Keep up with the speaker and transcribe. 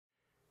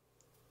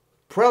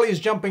Pirelli is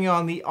jumping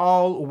on the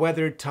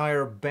all-weather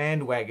tire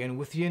bandwagon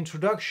with the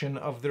introduction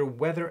of their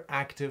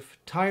WeatherActive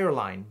tire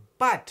line.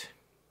 But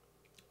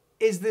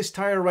is this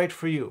tire right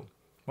for you?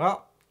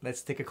 Well,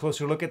 let's take a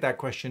closer look at that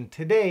question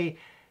today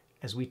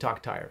as we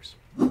talk tires.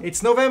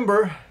 It's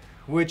November,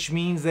 which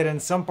means that in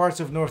some parts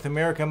of North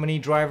America, many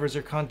drivers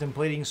are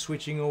contemplating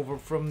switching over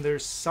from their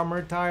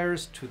summer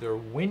tires to their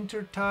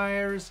winter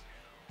tires,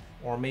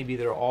 or maybe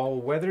their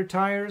all-weather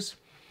tires.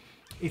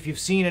 If you've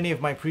seen any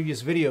of my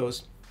previous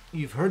videos,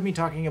 you've heard me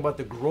talking about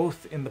the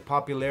growth in the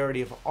popularity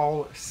of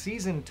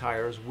all-season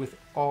tires with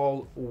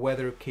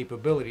all-weather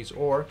capabilities,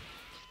 or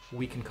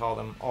we can call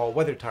them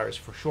all-weather tires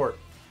for short.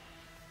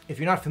 If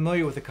you're not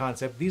familiar with the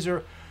concept, these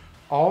are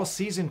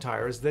all-season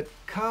tires that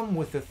come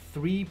with a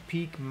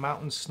three-peak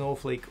mountain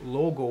snowflake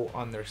logo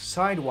on their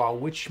sidewall,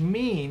 which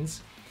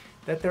means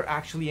that they're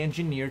actually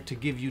engineered to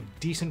give you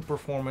decent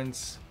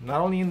performance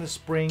not only in the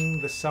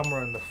spring, the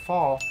summer, and the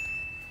fall,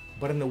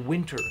 but in the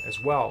winter as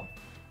well.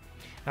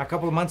 Now, a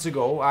couple of months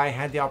ago, I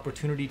had the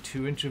opportunity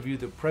to interview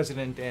the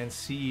president and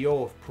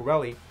CEO of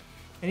Pirelli,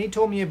 and he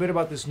told me a bit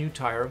about this new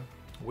tire,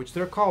 which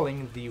they're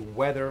calling the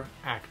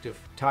WeatherActive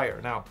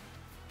tire. Now,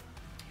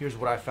 here's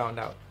what I found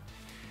out.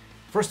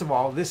 First of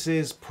all, this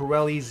is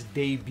Pirelli's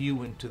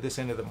debut into this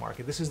end of the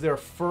market. This is their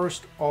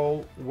first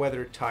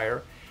all-weather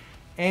tire,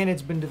 and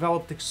it's been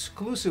developed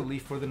exclusively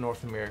for the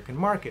North American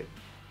market.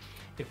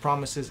 It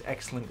promises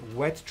excellent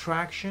wet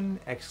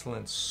traction,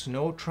 excellent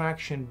snow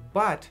traction,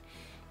 but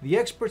the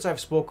experts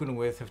I've spoken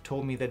with have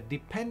told me that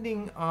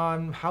depending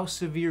on how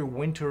severe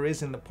winter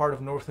is in the part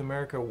of North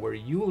America where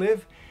you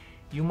live,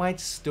 you might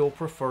still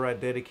prefer a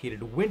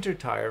dedicated winter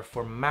tire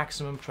for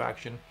maximum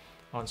traction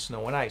on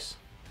snow and ice.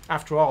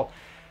 After all,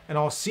 an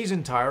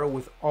all-season tire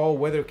with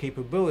all-weather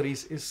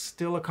capabilities is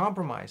still a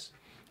compromise.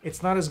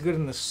 It's not as good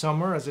in the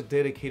summer as a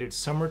dedicated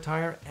summer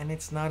tire, and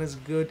it's not as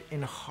good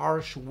in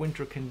harsh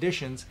winter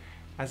conditions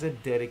as a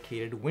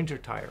dedicated winter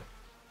tire.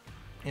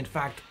 In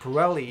fact,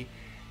 Pirelli,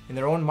 in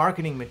their own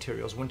marketing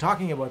materials, when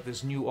talking about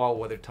this new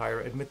all-weather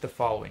tire, admit the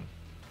following.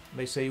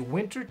 They say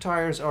winter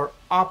tires are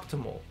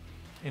optimal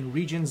in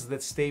regions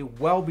that stay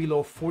well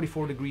below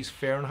 44 degrees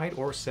Fahrenheit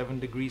or 7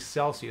 degrees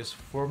Celsius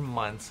for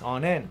months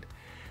on end.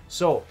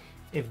 So,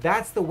 if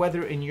that's the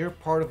weather in your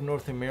part of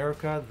North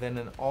America, then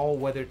an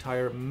all-weather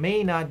tire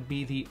may not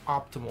be the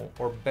optimal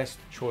or best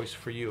choice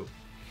for you.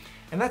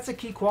 And that's a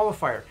key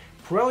qualifier.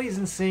 Pirelli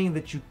isn't saying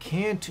that you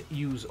can't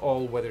use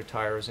all-weather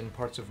tires in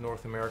parts of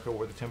North America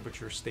where the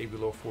temperatures stay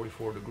below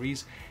 44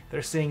 degrees.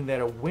 They're saying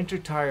that a winter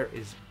tire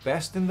is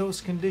best in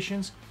those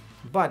conditions,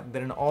 but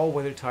that an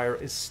all-weather tire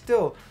is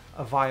still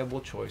a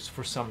viable choice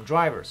for some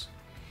drivers.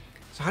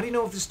 So how do you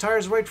know if this tire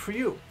is right for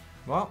you?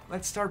 Well,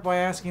 let's start by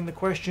asking the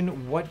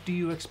question, what do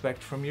you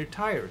expect from your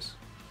tires?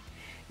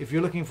 If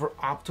you're looking for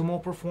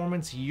optimal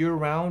performance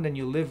year-round and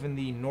you live in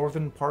the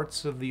northern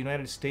parts of the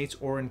United States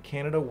or in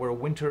Canada where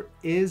winter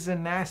is a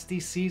nasty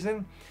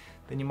season,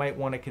 then you might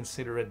want to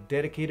consider a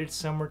dedicated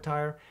summer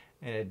tire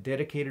and a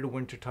dedicated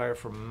winter tire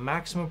for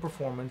maximum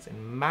performance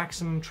and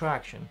maximum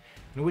traction,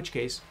 in which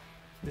case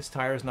this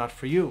tire is not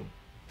for you.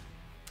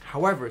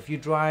 However, if you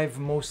drive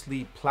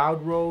mostly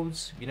plowed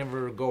roads, you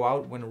never go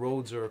out when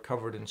roads are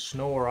covered in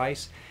snow or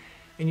ice,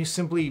 and you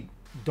simply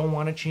don't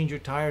want to change your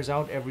tires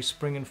out every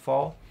spring and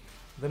fall,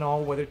 then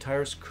all-weather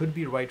tires could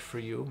be right for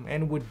you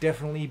and would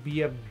definitely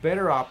be a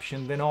better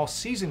option than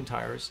all-season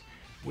tires,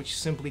 which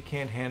simply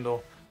can't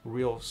handle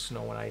real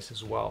snow and ice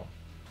as well.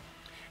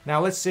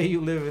 Now, let's say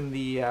you live in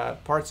the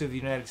parts of the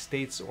United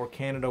States or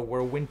Canada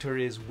where winter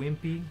is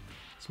wimpy.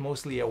 It's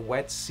mostly a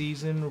wet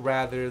season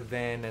rather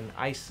than an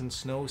ice and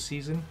snow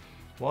season.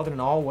 Well, then an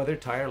all-weather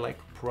tire like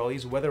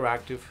Pirelli's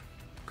WeatherActive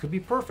could be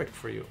perfect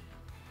for you.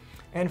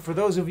 And for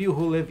those of you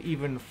who live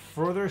even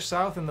further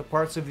south in the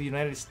parts of the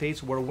United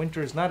States where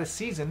winter is not a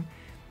season,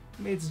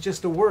 it's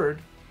just a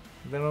word,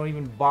 then don't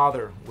even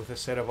bother with a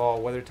set of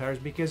all-weather tires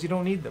because you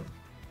don't need them.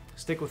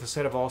 Stick with a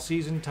set of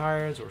all-season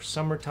tires or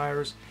summer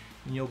tires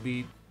and you'll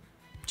be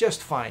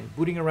just fine,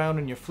 booting around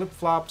in your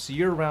flip-flops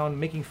year-round,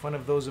 making fun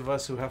of those of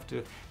us who have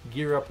to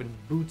gear up in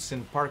boots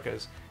and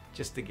parkas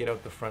just to get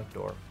out the front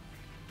door.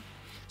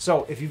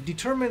 So if you've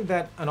determined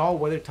that an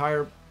all-weather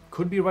tire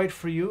could be right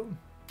for you,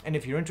 and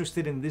if you're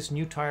interested in this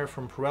new tire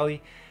from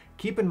Pirelli,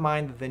 keep in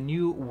mind that the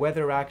new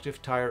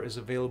WeatherActive tire is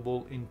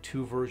available in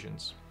two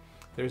versions.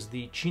 There's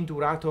the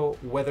Cinturato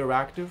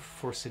WeatherActive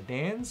for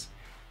sedans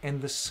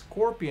and the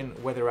Scorpion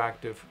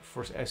WeatherActive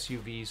for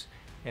SUVs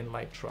and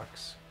light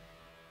trucks.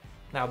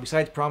 Now,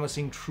 besides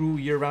promising true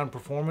year-round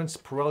performance,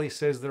 Pirelli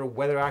says their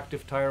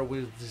WeatherActive tire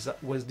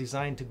was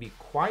designed to be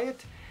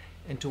quiet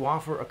and to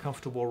offer a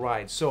comfortable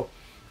ride. So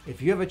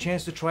if you have a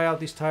chance to try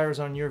out these tires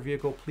on your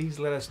vehicle, please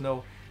let us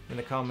know in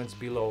the comments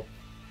below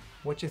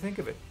what you think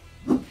of it.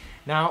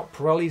 Now,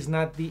 Pirelli's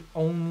not the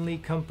only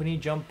company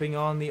jumping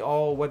on the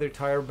all-weather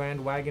tire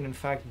bandwagon. In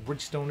fact,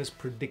 Bridgestone is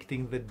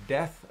predicting the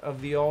death of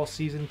the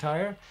all-season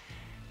tire.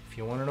 If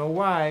you want to know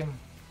why,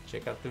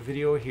 check out the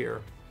video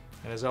here.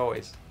 And as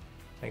always,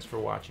 thanks for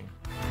watching.